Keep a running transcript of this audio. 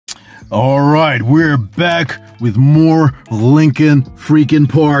All right, we're back with more Linkin freaking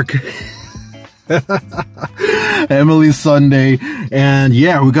Park. Emily Sunday. And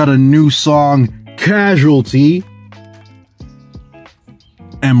yeah, we got a new song, Casualty.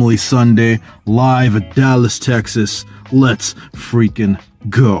 Emily Sunday, live at Dallas, Texas. Let's freaking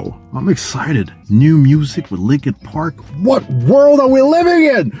go. I'm excited. New music with Linkin Park. What world are we living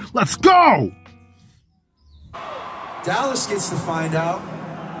in? Let's go! Dallas gets to find out.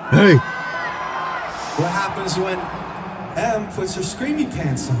 Hey. What happens when Em puts her screamy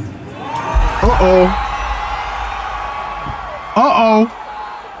pants on? Uh-oh. Uh-oh.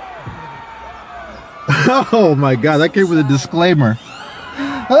 Oh my god, that came with a disclaimer.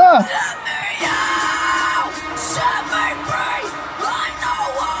 Ah.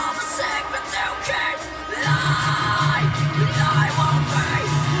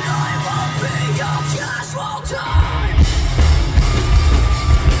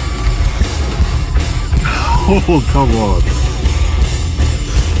 Oh, come on.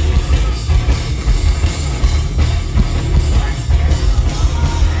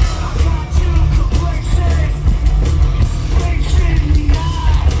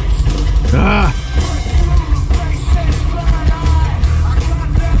 Ah.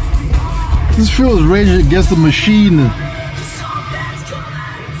 This feels Rage Against the Machine.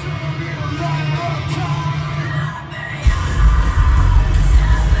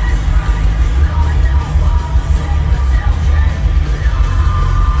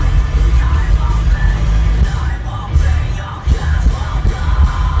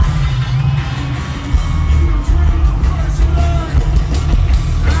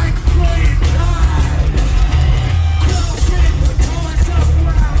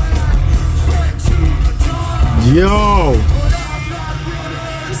 Yo!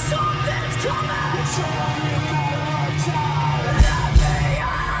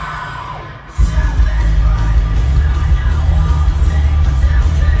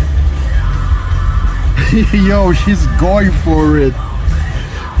 Yo, she's going for it.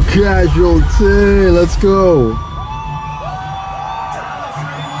 Casualty, let's go.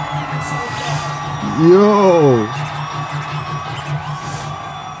 Yo.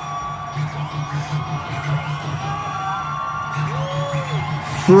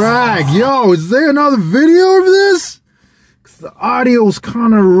 Frag, yo, is there another video of this? 'Cause the audio's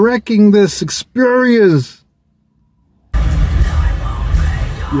kind of wrecking this experience.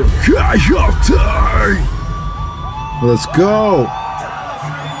 Yo, Casualty! Let's go.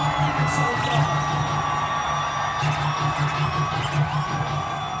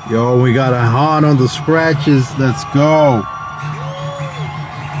 Yo, we got a haunt on the scratches. Let's go.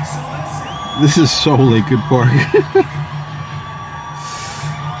 This is so Linkin Park.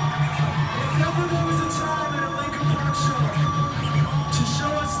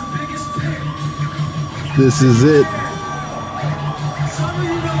 This is it. Some of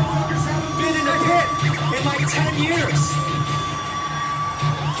you motherfuckers haven't been in a pit in like 10 years.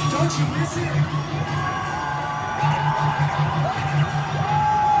 Don't you miss it?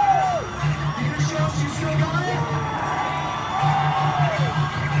 You gonna show us you still got it?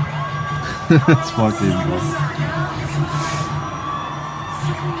 That's fucking cool.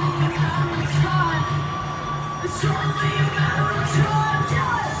 It's only a matter of time,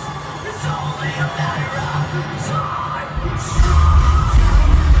 Dallas. It's only a matter of time.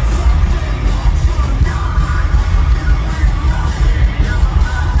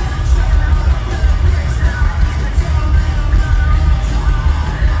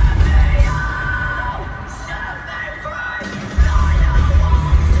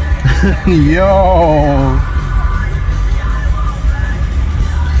 Yo!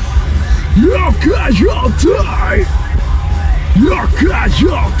 Yo, Casualty! Yo,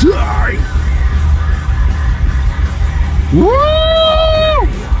 Casualty! Woo!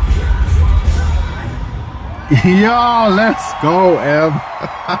 Yo, let's go, Em.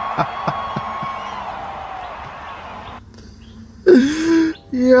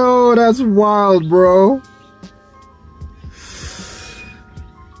 Yo, that's wild, bro.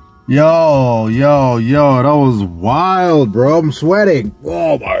 Yo, that was wild, bro. I'm sweating.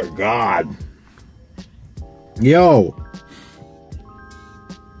 Oh my god. Yo,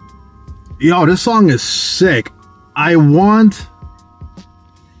 this song is sick. I want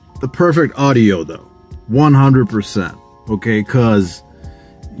the perfect audio though. 100%. Okay, cause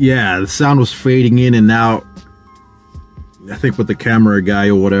yeah, the sound was fading in and out. I think with the camera guy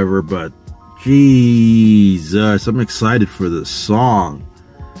or whatever, but Jesus, I'm excited for this song.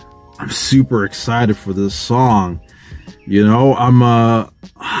 I'm super excited for this song. You know, I'm a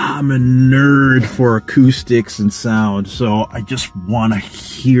nerd for acoustics and sound, so I just want to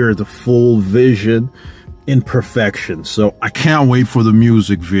hear the full vision in perfection. So I can't wait for the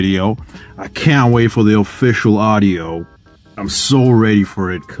music video. I can't wait for the official audio. I'm so ready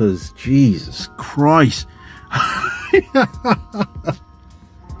for it, because Jesus Christ.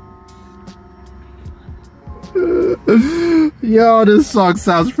 Yo, this song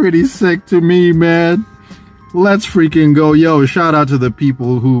sounds pretty sick to me, man. Let's freaking go. Yo, shout out to the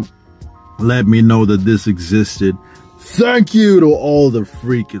people who let me know that this existed. Thank you to all the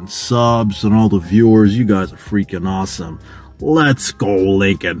freaking subs and all the viewers. You guys are freaking awesome. Let's go,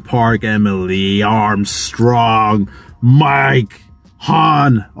 Linkin Park, Emily Armstrong, Mike,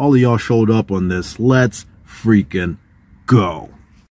 Han. All of y'all showed up on this. Let's freaking go.